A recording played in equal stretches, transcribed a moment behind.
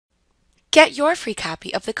Get your free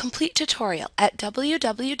copy of the complete tutorial at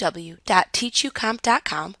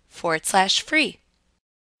www.teachucomp.com/free.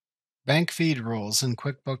 Bank feed rules in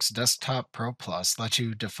QuickBooks Desktop Pro Plus let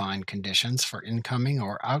you define conditions for incoming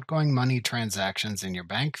or outgoing money transactions in your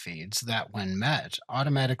bank feeds that, when met,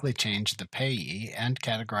 automatically change the payee and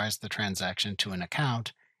categorize the transaction to an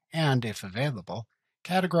account, and, if available,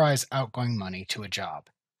 categorize outgoing money to a job.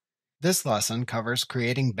 This lesson covers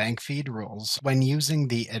creating bank feed rules when using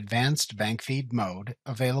the Advanced Bank Feed mode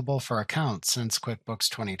available for accounts since QuickBooks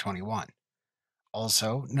 2021.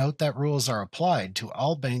 Also, note that rules are applied to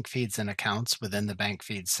all bank feeds and accounts within the Bank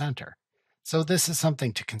Feed Center. So this is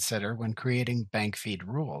something to consider when creating bank feed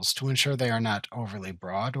rules to ensure they are not overly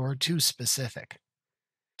broad or too specific.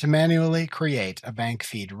 To manually create a bank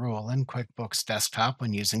feed rule in QuickBooks Desktop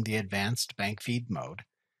when using the Advanced Bank Feed mode,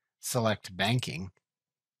 select Banking,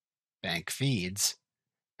 Bank Feeds,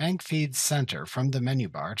 Bank Feeds Center from the menu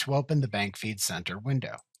bar to open the Bank Feed Center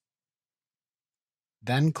window.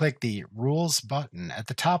 Then click the Rules button at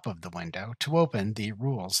the top of the window to open the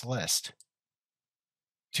rules list.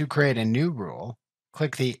 To create a new rule,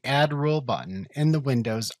 click the Add Rule button in the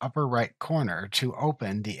window's upper right corner to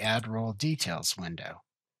open the Add Rule Details window.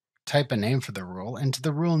 Type a name for the rule into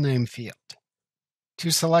the Rule Name field. To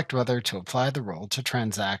select whether to apply the rule to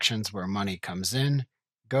transactions where money comes in,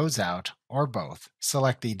 goes out, or both,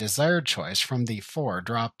 select the desired choice from the For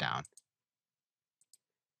dropdown.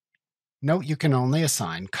 Note you can only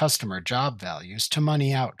assign customer job values to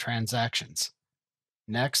money out transactions.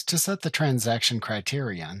 Next, to set the transaction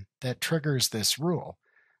criterion that triggers this rule,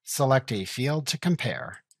 select a field to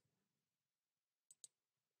compare,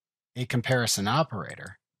 a comparison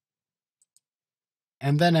operator,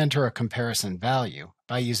 and then enter a comparison value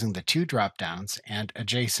by using the two dropdowns and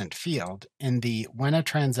adjacent field in the When a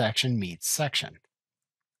Transaction Meets section.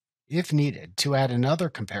 If needed, to add another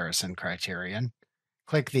comparison criterion,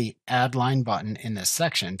 click the Add Line button in this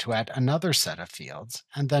section to add another set of fields,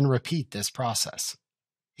 and then repeat this process.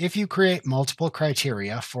 If you create multiple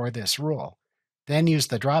criteria for this rule, then use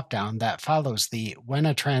the dropdown that follows the When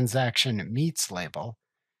a Transaction Meets label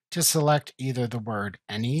to select either the word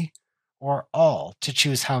Any or All to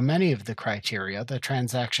choose how many of the criteria the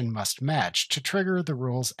transaction must match to trigger the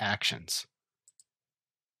rule's actions.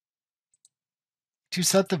 To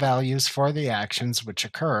set the values for the actions which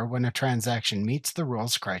occur when a transaction meets the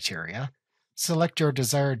rule's criteria, select your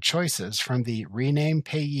desired choices from the Rename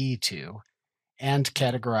Payee to and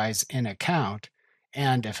Categorize in Account,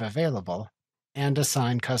 and, if available, and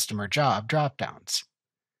Assign Customer Job dropdowns.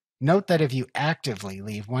 Note that if you actively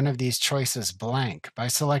leave one of these choices blank by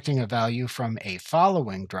selecting a value from a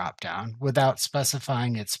following dropdown without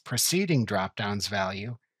specifying its preceding dropdown's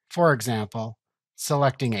value, for example,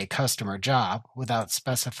 selecting a customer job without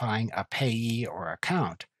specifying a payee or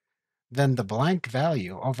account, then the blank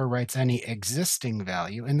value overwrites any existing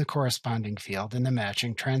value in the corresponding field in the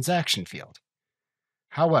matching transaction field.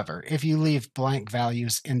 However, if you leave blank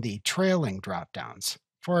values in the trailing dropdowns,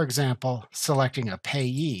 for example, selecting a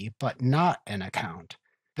payee but not an account,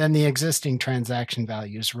 then the existing transaction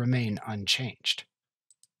values remain unchanged.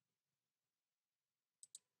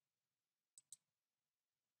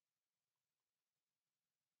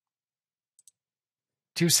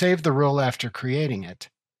 To save the rule after creating it,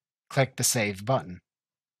 click the Save button.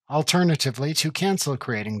 Alternatively, to cancel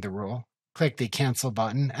creating the rule, click the Cancel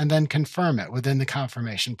button and then confirm it within the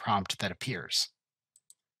confirmation prompt that appears.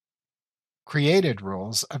 Created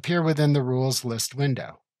rules appear within the Rules List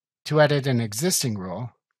window. To edit an existing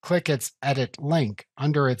rule, click its Edit link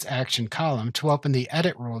under its Action column to open the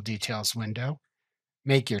Edit Rule Details window,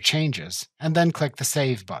 make your changes, and then click the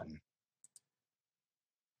Save button.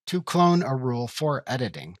 To clone a rule for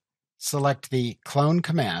editing, select the Clone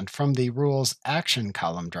command from the Rules Action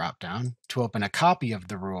column dropdown to open a copy of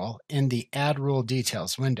the rule in the Add Rule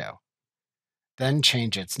Details window. Then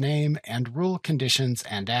change its name and rule conditions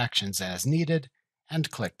and actions as needed, and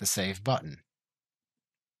click the Save button.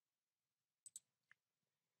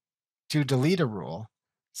 To delete a rule,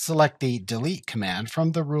 select the Delete command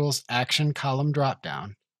from the Rules Action column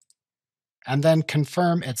dropdown, and then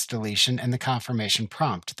confirm its deletion in the confirmation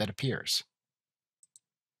prompt that appears.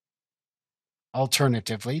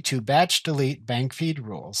 Alternatively, to batch delete bank feed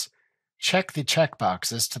rules, check the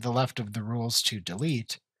checkboxes to the left of the rules to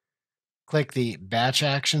delete, click the Batch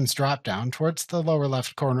Actions dropdown towards the lower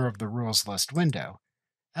left corner of the Rules List window,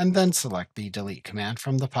 and then select the Delete command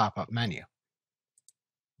from the pop-up menu.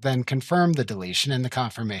 Then confirm the deletion in the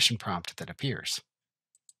confirmation prompt that appears.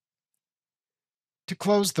 To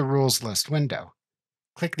close the Rules List window,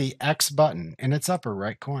 click the X button in its upper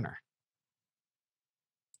right corner.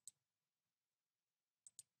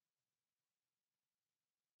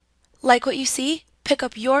 Like what you see? Pick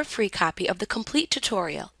up your free copy of the complete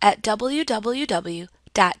tutorial at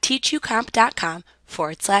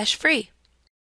www.teachucomp.com/free.